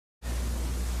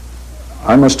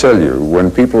I must tell you,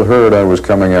 when people heard I was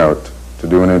coming out to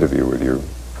do an interview with you,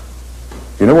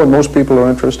 you know what most people are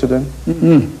interested in?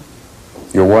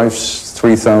 Mm-hmm. Your wife's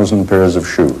 3,000 pairs of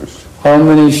shoes. How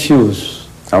many shoes?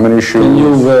 How many shoes? Can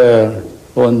you wear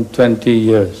on 20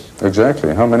 years?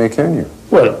 Exactly. How many can you?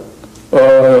 Well,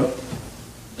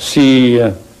 she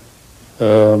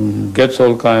buys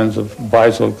all kinds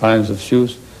of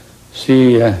shoes.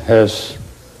 She has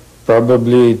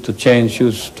probably to change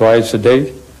shoes twice a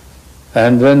day.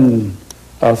 And then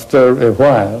after a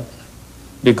while,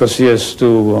 because she has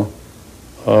to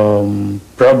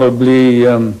probably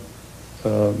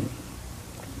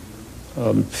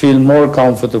feel more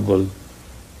comfortable.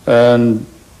 And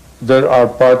there are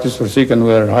parties where she can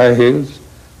wear high heels.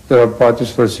 There are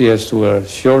parties where she has to wear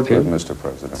short heels. Mr.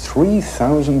 President,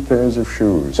 3,000 pairs of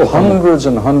shoes, Oh, hundreds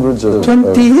and hundreds of...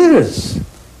 20 years.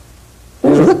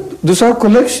 Those are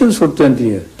collections for 20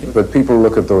 years. But people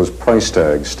look at those price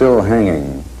tags still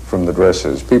hanging from the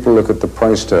dresses. People look at the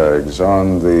price tags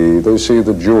on they see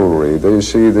the jewelry, they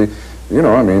see the,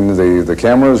 the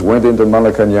cameras went into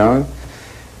Malacanang,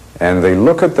 and they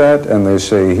look at that and they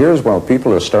say, here's while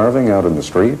people are starving out in the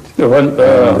street.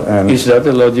 Well, is that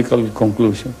a logical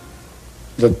conclusion?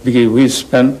 That we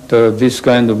spent this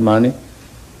kind of money?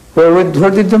 Where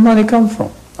did the money come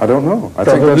from? I don't know.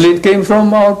 Probably it came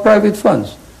from our private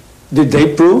funds. Did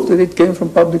they prove that it came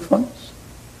from public funds?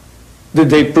 Did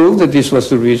they prove that this was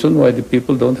the reason why the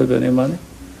people don't have any money?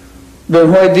 Then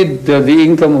why did the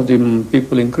income of the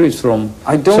people increase from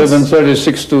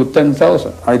 736 to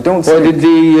 10,000? I don't Why did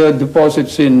the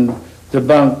deposits in the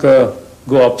bank go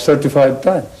up 35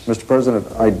 times? Mr.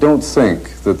 President, I don't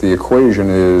think that the equation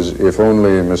is if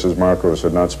only Mrs. Marcos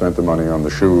had not spent the money on the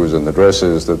shoes and the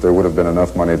dresses, that there would have been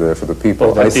enough money there for the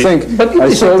people. But it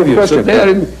is obvious. So they are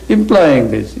implying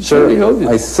this. It's very obvious.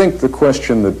 I think the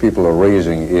question that people are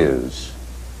raising is,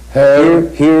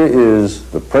 here is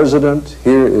the President,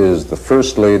 here is the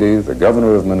First Lady, the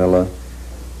Governor of Manila.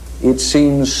 It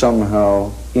seems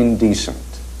somehow indecent.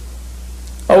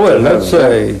 Oh, well, let's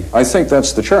say... I think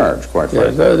that's the charge, quite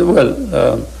frankly.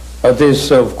 It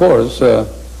is, of course,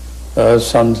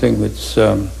 something which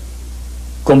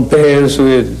compares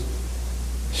with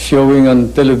showing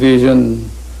on television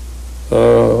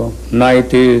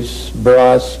nighties,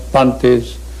 bras,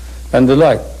 panties, and the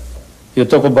like. You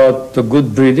talk about the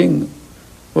good breeding,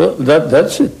 well,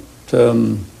 that's it.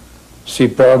 She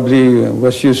probably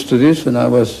was used to this when I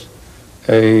was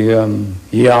a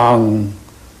young,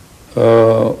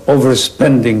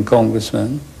 overspending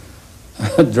congressman,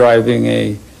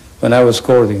 when I was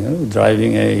courting,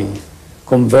 driving a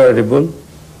convertible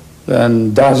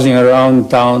and dancing around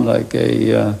town like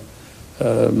a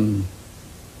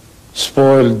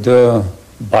spoiled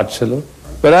bachelor.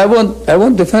 But I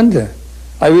won't defend her.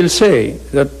 I will say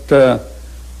that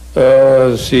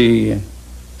she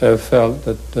felt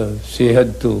that she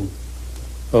had to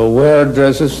wear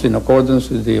dresses in accordance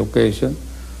with the occasion,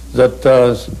 that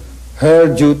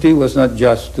her duty was not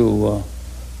just to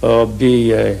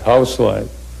be a housewife,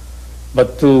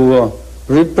 but to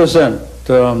represent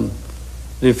the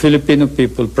Filipino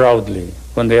people proudly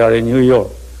when they are in New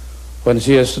York, when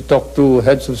she has to talk to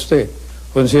heads of state,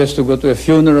 when she has to go to a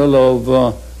funeral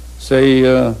of,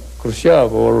 say,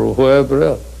 Khrushchev or whoever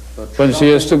else, when she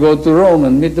has to go to Rome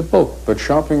and meet the Pope. But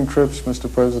shopping trips, Mr.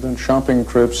 President, shopping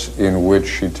trips in which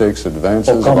she takes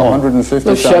advances of $150,000,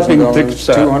 the shopping trips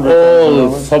are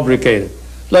all fabricated.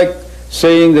 Like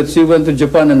saying that she went to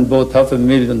Japan and bought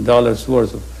 $500,000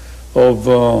 worth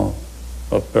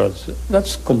of pearls.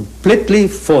 That's completely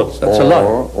false. That's a lie.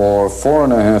 Or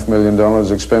 $4.5 million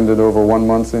expended over 1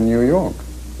 month in New York.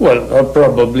 Well,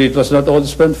 probably it was not all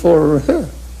spent for her.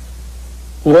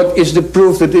 What is the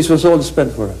proof that this was all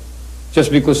spent for her? Just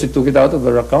because she took it out of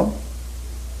her account?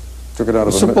 Took it out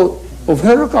of of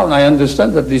her account. I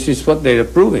understand that this is what they're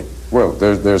proving. Well,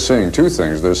 they're saying two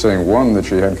things. They're saying, one, that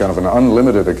she had kind of an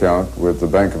unlimited account with the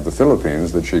Bank of the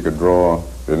Philippines, that she could draw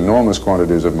enormous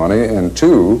quantities of money, and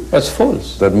two, that's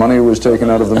false. That money was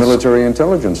taken out of the Military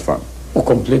Intelligence Fund. Oh,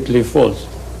 completely false.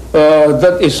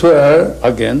 That is where,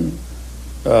 again,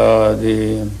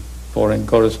 the foreign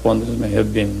correspondents may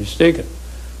have been mistaken.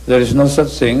 There is no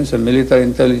such thing as a military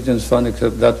intelligence fund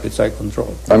except that which I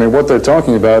control. I mean, what they're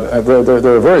talking about, there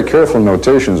are very careful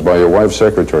notations by your wife's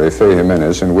secretary, Faye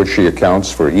Jimenez, in which she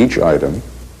accounts for each item.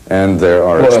 And there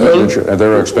are,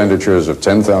 expenditures of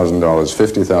 $10,000,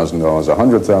 $50,000,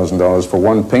 $100,000 for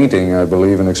one painting, I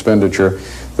believe, an expenditure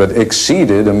that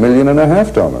exceeded $1.5 million.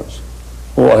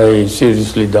 Oh, I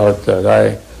seriously doubt that.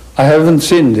 I haven't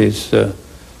seen this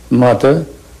matter.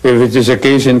 If it is a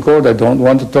case in court, I don't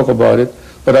want to talk about it.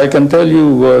 But I can tell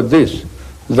you this,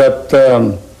 that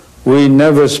we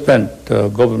never spent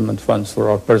government funds for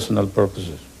our personal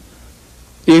purposes.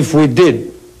 If we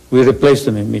did, we replaced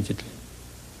them immediately.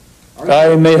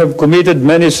 I may have committed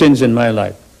many sins in my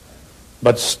life,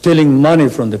 but stealing money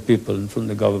from the people and from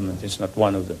the government is not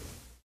one of them.